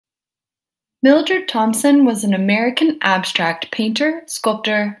Mildred Thompson was an American abstract painter,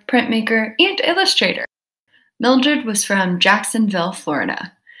 sculptor, printmaker, and illustrator. Mildred was from Jacksonville,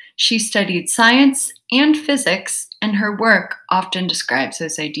 Florida. She studied science and physics, and her work often describes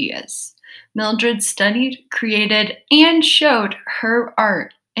those ideas. Mildred studied, created, and showed her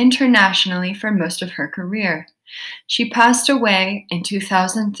art internationally for most of her career. She passed away in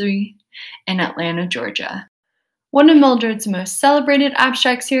 2003 in Atlanta, Georgia. One of Mildred's most celebrated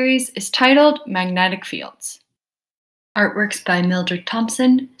abstract series is titled Magnetic Fields. Artworks by Mildred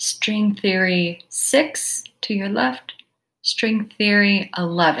Thompson, String Theory 6 to your left, String Theory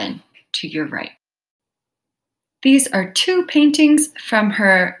 11 to your right. These are two paintings from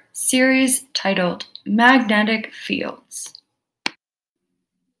her series titled Magnetic Fields.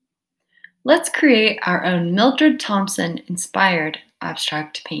 Let's create our own Mildred Thompson-inspired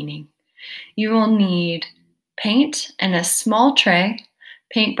abstract painting. You will need paint in a small tray,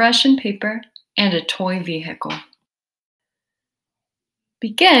 paintbrush and paper, and a toy vehicle.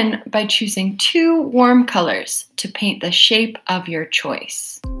 Begin by choosing two warm colors to paint the shape of your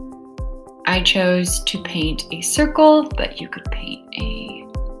choice. I chose to paint a circle, but you could paint a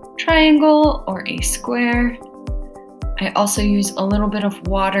triangle or a square. I also use a little bit of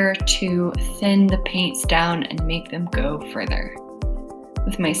water to thin the paints down and make them go further.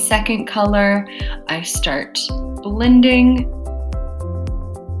 With my second color, I start blending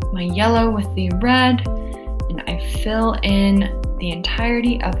my yellow with the red, and I fill in the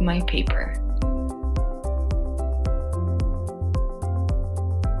entirety of my paper.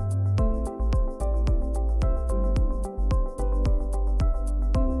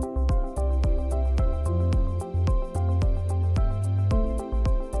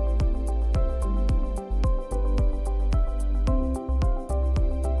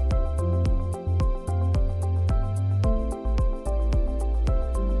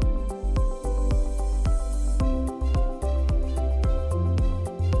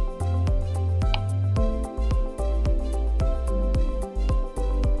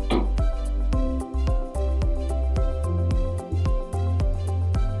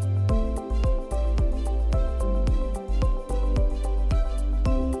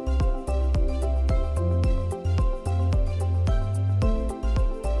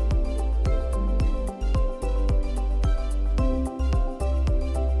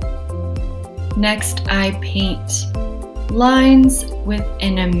 Next, I paint lines with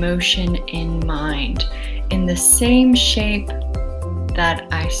an emotion in mind, in the same shape that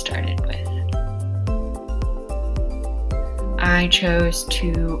I started with. I chose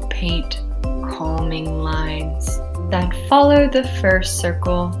to paint calming lines that follow the first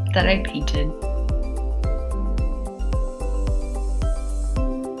circle that I painted.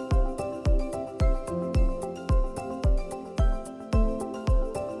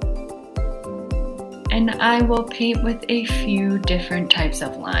 And I will paint with a few different types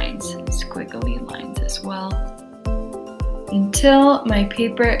of lines, squiggly lines as well, until my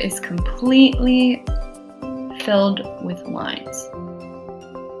paper is completely filled with lines.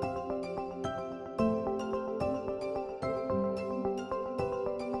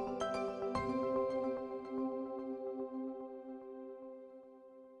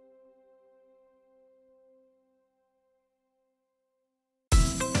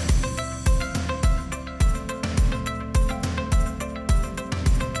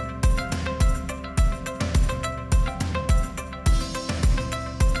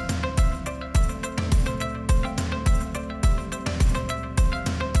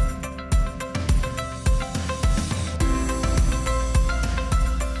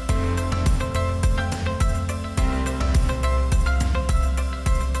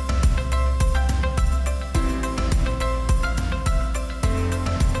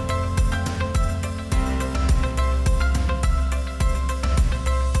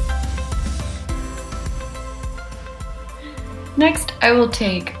 Next, I will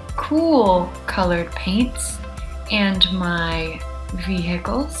take cool colored paints and my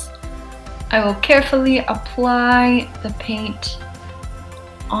vehicles. I will carefully apply the paint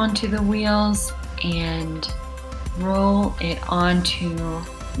onto the wheels and roll it onto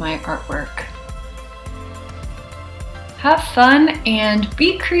my artwork. Have fun and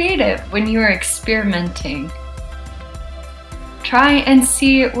be creative when you are experimenting. Try and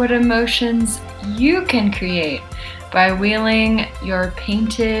see what emotions you can create by wheeling your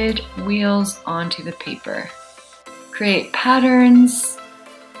painted wheels onto the paper. Create patterns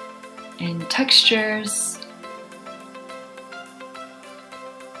and textures.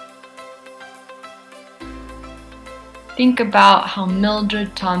 Think about how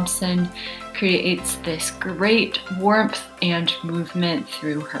Mildred Thompson creates this great warmth and movement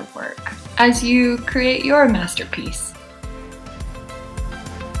through her work as you create your masterpiece.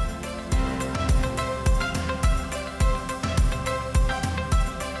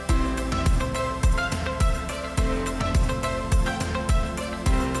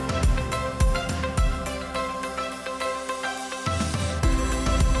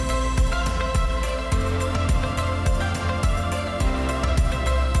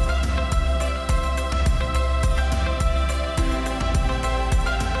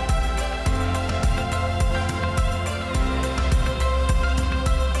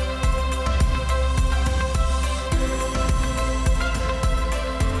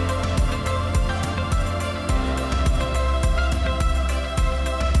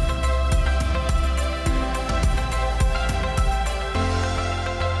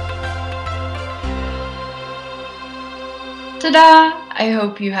 Ta-da! I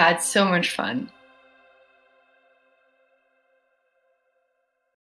hope you had so much fun.